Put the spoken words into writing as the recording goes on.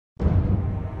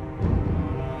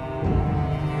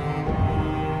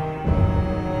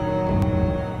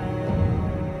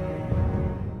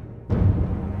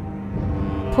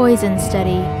Poison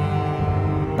Study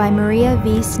by Maria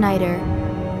V. Snyder.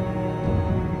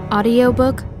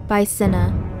 Audiobook by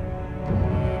Cinna.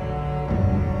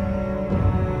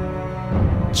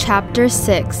 Chapter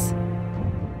 6.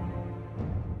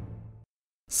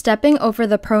 Stepping over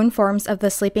the prone forms of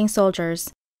the sleeping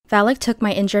soldiers, Valek took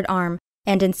my injured arm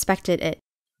and inspected it.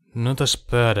 Not as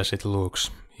bad as it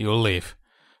looks. You'll live.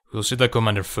 We'll see the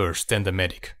commander first, then the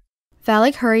medic.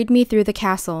 Valek hurried me through the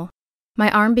castle.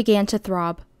 My arm began to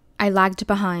throb. I lagged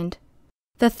behind.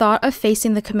 The thought of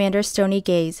facing the commander's stony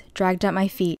gaze dragged at my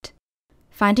feet.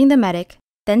 Finding the medic,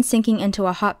 then sinking into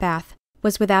a hot bath,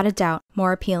 was without a doubt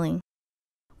more appealing.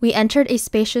 We entered a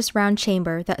spacious round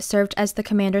chamber that served as the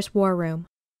commander's war room.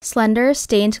 Slender,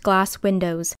 stained glass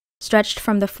windows stretched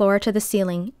from the floor to the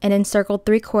ceiling and encircled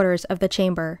 3/4 of the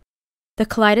chamber. The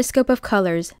kaleidoscope of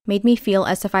colors made me feel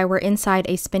as if I were inside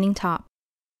a spinning top.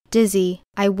 Dizzy,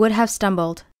 I would have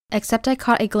stumbled, except I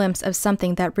caught a glimpse of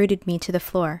something that rooted me to the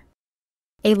floor.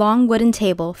 A long wooden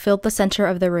table filled the center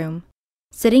of the room.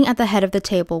 Sitting at the head of the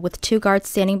table with 2 guards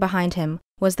standing behind him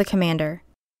was the commander.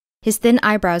 His thin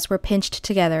eyebrows were pinched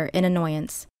together in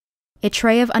annoyance. A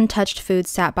tray of untouched food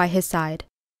sat by his side.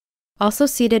 Also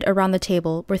seated around the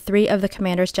table were 3 of the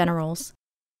commander's generals.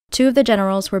 2 of the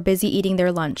generals were busy eating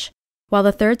their lunch, while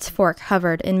the third's fork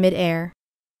hovered in mid-air.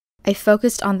 I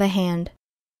focused on the hand.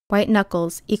 White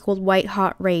knuckles equaled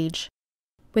white-hot rage.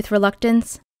 With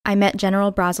reluctance, I met General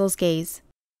Brazel's gaze.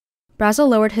 Brazel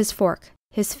lowered his fork,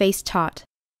 his face taut.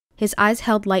 His eyes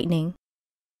held lightning.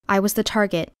 I was the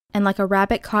target, and like a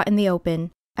rabbit caught in the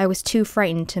open, I was too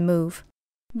frightened to move.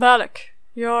 Valek,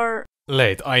 you're...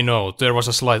 Late, I know. There was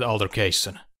a slight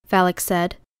altercation. Valek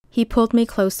said. He pulled me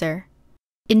closer.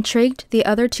 Intrigued, the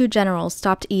other 2 generals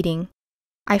stopped eating.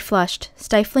 I flushed,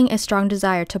 stifling a strong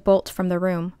desire to bolt from the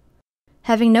room.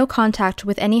 Having no contact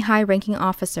with any high-ranking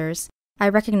officers, I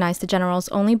recognized the generals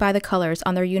only by the colors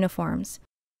on their uniforms.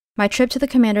 My trip to the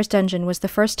commander's dungeon was the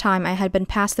first time I had been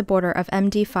past the border of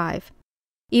MD5.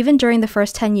 Even during the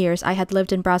first 10 years I had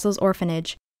lived in Brazel's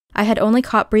orphanage, I had only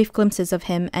caught brief glimpses of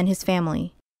him and his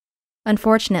family.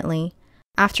 Unfortunately,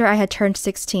 after I had turned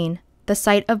 16, the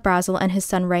sight of Brazel and his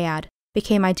son Rayad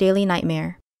became my daily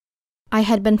nightmare. I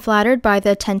had been flattered by the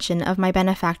attention of my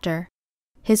benefactor.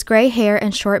 His gray hair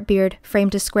and short beard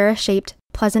framed a square-shaped,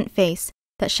 pleasant face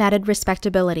that shadowed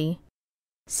respectability.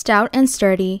 Stout and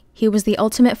sturdy, he was the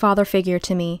ultimate father figure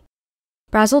to me.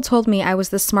 Brazel told me I was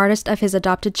the smartest of his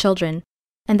adopted children,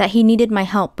 and that he needed my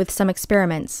help with some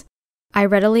experiments. I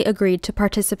readily agreed to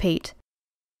participate.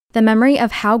 The memory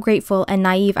of how grateful and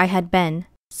naive I had been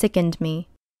sickened me.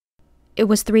 It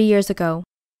was 3 years ago.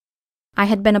 I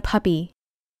had been a puppy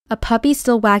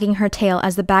still wagging her tail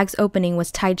as the bag's opening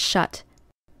was tied shut.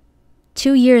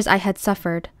 2 years I had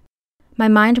suffered. My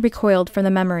mind recoiled from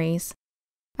the memories.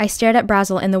 I stared at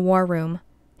Brazel in the war room.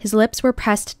 His lips were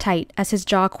pressed tight as his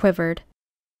jaw quivered.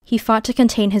 He fought to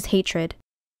contain his hatred.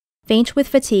 Faint with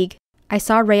fatigue, I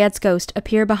saw Rayad's ghost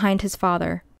appear behind his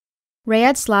father.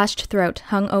 Rayad's slashed throat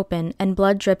hung open and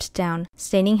blood dripped down,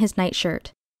 staining his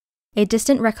nightshirt. A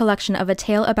distant recollection of a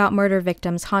tale about murder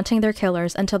victims haunting their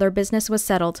killers until their business was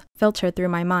settled filtered through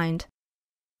my mind.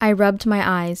 I rubbed my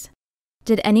eyes.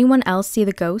 Did anyone else see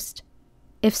the ghost?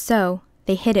 If so,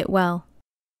 they hid it well.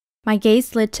 My gaze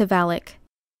slid to Valek.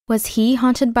 Was he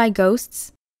haunted by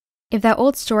ghosts? If that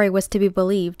old story was to be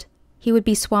believed, he would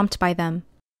be swamped by them.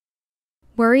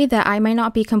 Worry that I might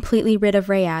not be completely rid of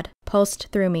Rayad pulsed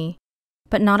through me,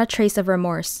 but not a trace of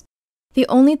remorse. The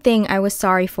only thing I was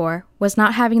sorry for was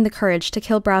not having the courage to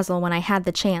kill Brazel when I had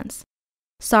the chance.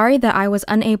 Sorry that I was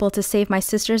unable to save my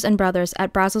sisters and brothers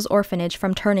at Brazel's orphanage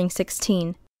from turning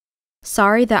 16.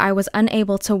 Sorry that I was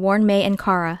unable to warn May and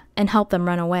Kara and help them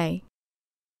run away.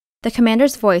 The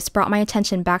commander's voice brought my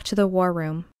attention back to the war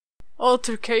room.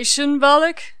 Altercation,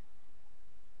 Valek?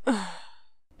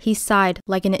 He sighed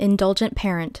like an indulgent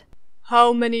parent.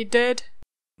 How many dead?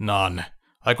 None.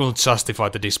 I couldn't justify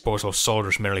the disposal of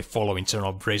soldiers merely following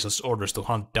General Brazel's orders to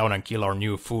hunt down and kill our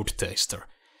new food taster.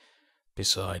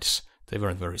 Besides, they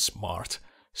weren't very smart.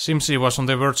 Seems he was on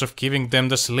the verge of giving them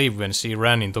the slip when she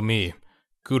ran into me.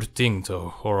 Good thing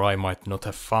though, or I might not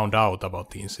have found out about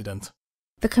the incident.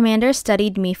 The commander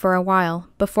studied me for a while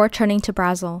before turning to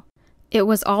Brazel. It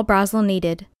was all Brazel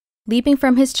needed. Leaping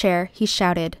from his chair, he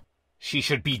shouted, "She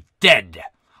should be dead!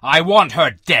 I want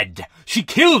her dead! She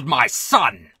killed my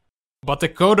son!" But the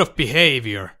code of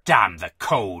behavior... Damn the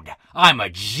code! I'm a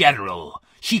general!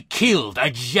 She killed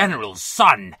a general's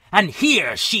son, and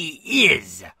here she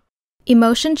is!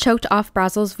 Emotion choked off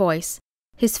Brazel's voice.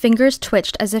 His fingers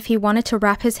twitched as if he wanted to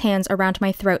wrap his hands around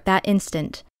my throat that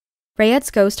instant. Rayad's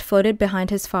ghost floated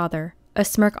behind his father, a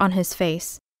smirk on his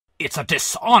face. It's a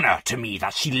dishonor to me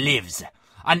that she lives.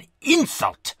 An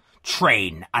insult.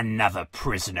 Train another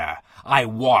prisoner. I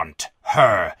want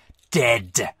her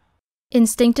dead.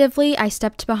 Instinctively, I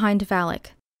stepped behind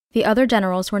Valek. The other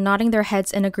generals were nodding their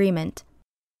heads in agreement.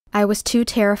 I was too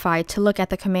terrified to look at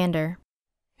the commander.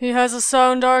 He has a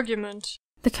sound argument,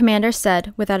 The commander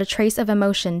said, without a trace of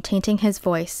emotion tainting his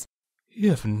voice.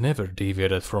 You have never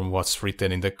deviated from what's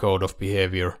written in the code of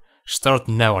behavior. Start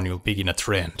now and you'll begin a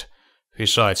trend.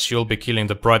 Besides, you'll be killing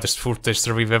the brightest food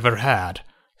taster we've ever had.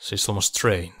 She's almost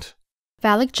trained.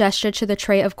 Valek gestured to the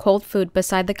tray of cold food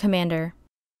beside the commander.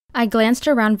 I glanced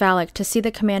around Valek to see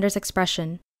the commander's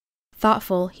expression.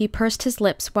 Thoughtful, he pursed his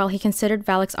lips while he considered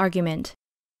Valek's argument.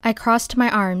 I crossed my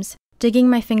arms, digging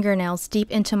my fingernails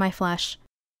deep into my flesh.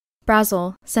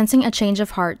 Brazel, sensing a change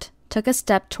of heart, took a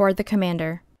step toward the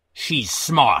commander. She's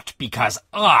smart because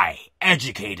I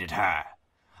educated her.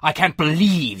 I can't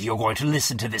believe you're going to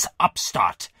listen to this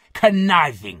upstart,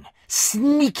 conniving,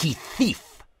 sneaky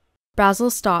thief.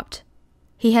 Brazel stopped.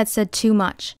 He had said too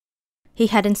much. He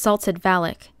had insulted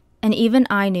Valek, and even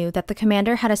I knew that the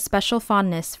commander had a special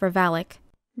fondness for Valek.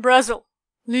 Brazel,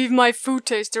 leave my food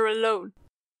taster alone.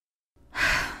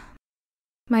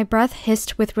 My breath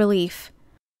hissed with relief.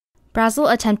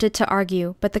 Brazel attempted to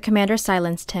argue, but the commander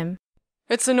silenced him.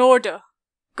 It's an order.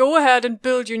 Go ahead and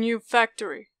build your new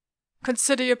factory.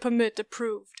 Consider your permit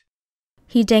approved.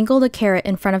 He dangled a carrot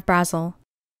in front of Brazel.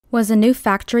 Was a new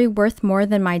factory worth more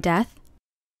than my death?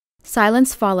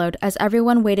 Silence followed as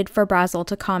everyone waited for Brazel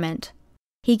to comment.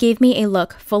 He gave me a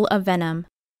look full of venom.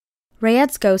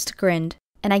 Rayad's ghost grinned,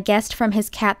 and I guessed from his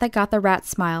cat that got the rat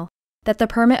smile that the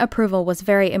permit approval was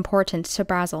very important to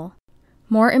Brazel.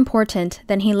 More important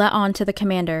than he let on to the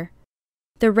commander.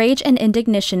 The rage and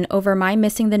indignation over my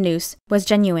missing the noose was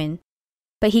genuine,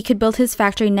 but he could build his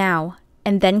factory now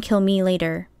and then kill me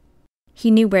later.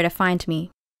 He knew where to find me.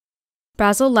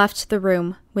 Brazel left the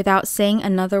room without saying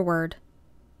another word.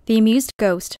 The amused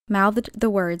ghost mouthed the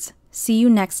words, "See you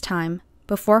next time,"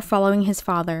 before following his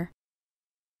father.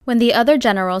 When the other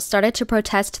generals started to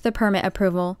protest the permit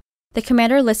approval, the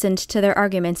commander listened to their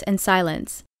arguments in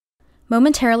silence.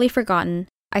 Momentarily forgotten,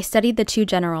 I studied the two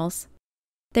generals.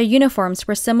 Their uniforms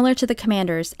were similar to the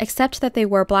commander's, except that they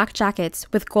wore black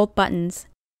jackets with gold buttons.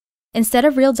 Instead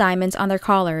of real diamonds on their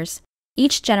collars,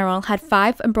 each general had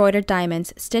 5 embroidered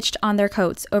diamonds stitched on their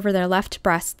coats over their left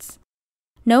breasts.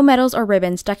 No medals or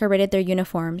ribbons decorated their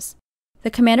uniforms.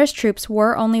 The commander's troops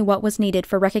wore only what was needed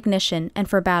for recognition and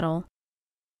for battle.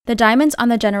 The diamonds on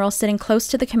the general sitting close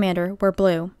to the commander were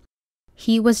blue.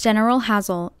 He was General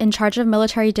Hazel, in charge of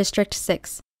Military District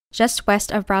 6, just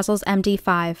west of Brazel's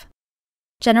MD5.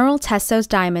 General Tesso's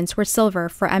diamonds were silver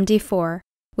for MD4,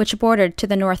 which bordered to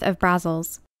the north of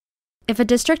Brazel's. If a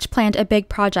district planned a big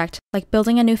project, like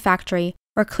building a new factory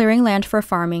or clearing land for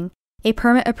farming, a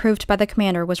permit approved by the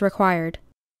commander was required.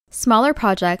 Smaller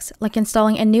projects, like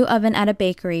installing a new oven at a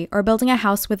bakery or building a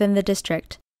house within the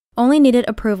district, only needed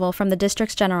approval from the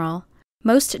district's general.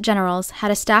 Most generals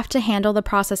had a staff to handle the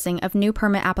processing of new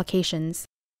permit applications.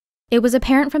 It was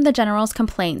apparent from the general's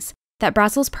complaints that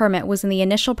Brazel's permit was in the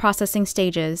initial processing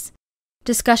stages.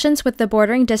 Discussions with the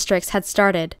bordering districts had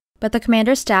started, but the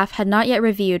commander's staff had not yet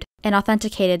reviewed and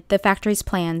authenticated the factory's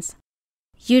plans.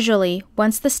 Usually,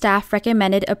 once the staff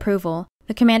recommended approval,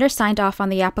 the commander signed off on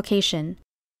the application.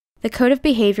 The code of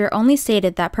behavior only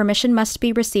stated that permission must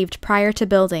be received prior to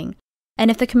building, and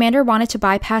if the commander wanted to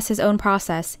bypass his own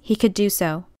process, he could do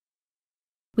so.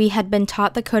 We had been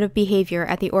taught the code of behavior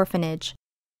at the orphanage.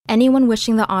 Anyone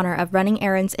wishing the honor of running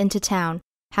errands into town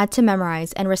had to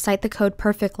memorize and recite the code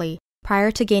perfectly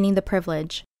prior to gaining the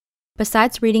privilege.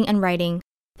 Besides reading and writing,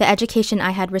 the education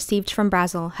I had received from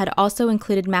Brazel had also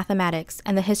included mathematics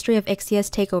and the history of Ixia's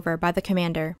takeover by the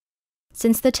commander.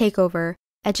 Since the takeover,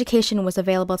 education was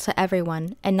available to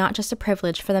everyone and not just a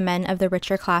privilege for the men of the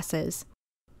richer classes.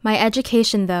 My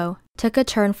education, though, took a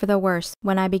turn for the worse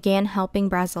when I began helping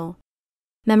Brazel.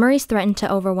 Memories threatened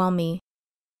to overwhelm me.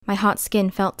 My hot skin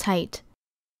felt tight.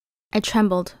 I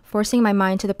trembled, forcing my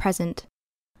mind to the present.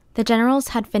 The generals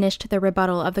had finished their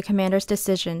rebuttal of the commander's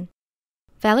decision.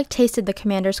 Valek tasted the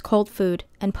commander's cold food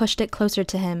and pushed it closer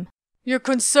to him. Your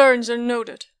concerns are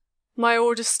noted. My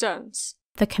order stands,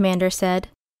 the commander said.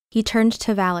 He turned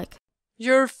to Valek.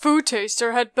 Your food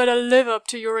taster had better live up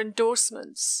to your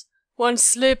endorsements. One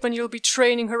slip and you'll be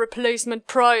training her replacement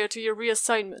prior to your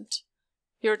reassignment.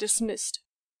 You're dismissed.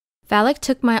 Valek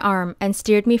took my arm and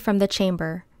steered me from the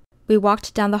chamber. We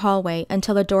walked down the hallway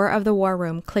until the door of the war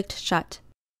room clicked shut.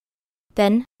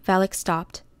 Then Valek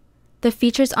stopped. The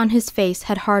features on his face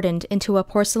had hardened into a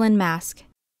porcelain mask.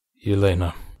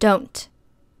 Yelena. Don't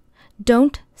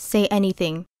say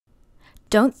anything.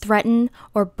 Don't threaten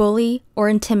or bully or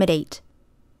intimidate.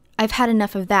 I've had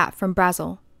enough of that from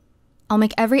Brazel. I'll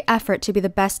make every effort to be the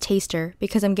best taster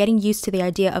because I'm getting used to the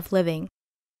idea of living,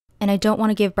 and I don't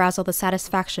want to give Brazel the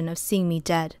satisfaction of seeing me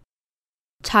dead.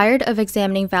 Tired of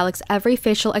examining Valek's every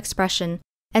facial expression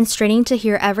and straining to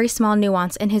hear every small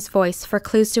nuance in his voice for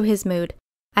clues to his mood,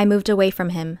 I moved away from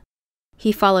him.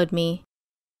 He followed me.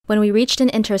 When we reached an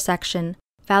intersection,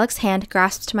 Valek's hand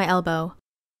grasped my elbow.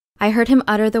 I heard him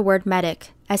utter the word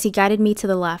medic as he guided me to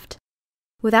the left.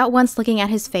 Without once looking at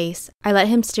his face, I let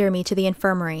him steer me to the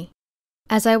infirmary.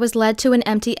 As I was led to an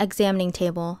empty examining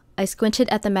table, I squinted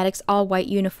at the medic's all-white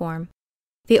uniform.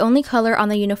 The only color on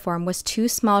the uniform was 2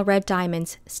 small red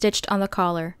diamonds stitched on the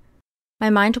collar.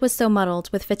 My mind was so muddled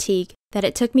with fatigue that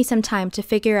it took me some time to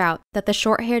figure out that the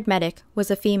short-haired medic was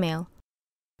a female.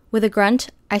 With a grunt,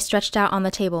 I stretched out on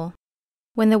the table.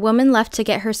 When the woman left to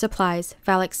get her supplies,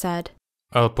 Valek said,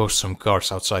 I'll post some guards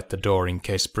outside the door in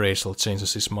case Brazel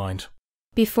changes his mind.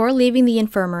 Before leaving the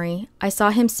infirmary, I saw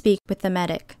him speak with the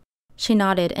medic. She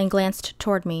nodded and glanced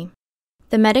toward me.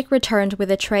 The medic returned with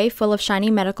a tray full of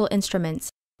shiny medical instruments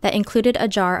that included a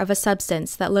jar of a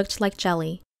substance that looked like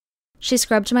jelly. She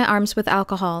scrubbed my arms with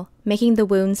alcohol, making the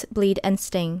wounds bleed and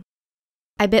sting.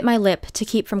 I bit my lip to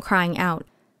keep from crying out.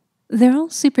 They're all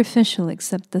superficial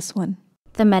except this one,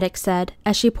 the medic said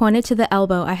as she pointed to the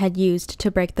elbow I had used to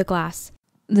break the glass.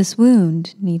 This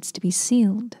wound needs to be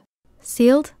sealed.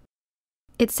 Sealed?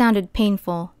 It sounded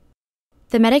painful.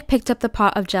 The medic picked up the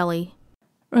pot of jelly.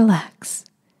 Relax.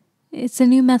 It's a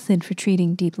new method for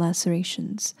treating deep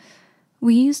lacerations.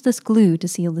 We use this glue to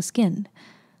seal the skin.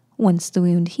 Once the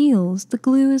wound heals, the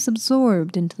glue is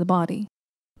absorbed into the body.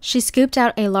 She scooped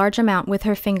out a large amount with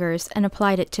her fingers and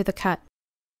applied it to the cut.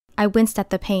 I winced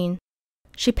at the pain.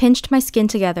 She pinched my skin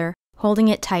together, holding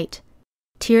it tight.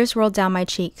 Tears rolled down my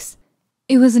cheeks.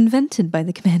 It was invented by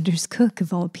the commander's cook,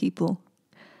 of all people.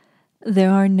 There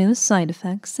are no side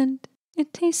effects, and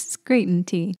it tastes great in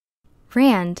tea.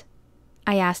 Rand?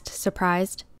 I asked,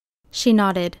 surprised. She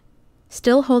nodded.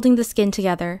 Still holding the skin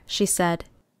together, she said,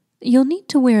 You'll need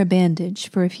to wear a bandage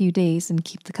for a few days and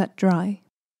keep the cut dry.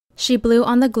 She blew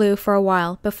on the glue for a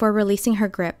while before releasing her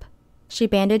grip. She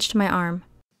bandaged my arm.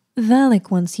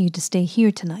 Valek wants you to stay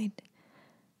here tonight.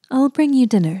 I'll bring you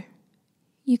dinner.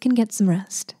 You can get some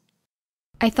rest.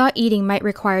 I thought eating might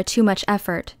require too much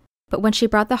effort, but when she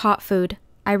brought the hot food,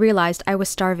 I realized I was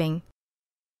starving.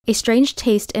 A strange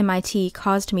taste in my tea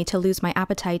caused me to lose my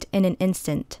appetite in an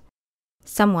instant.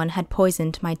 Someone had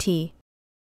poisoned my tea.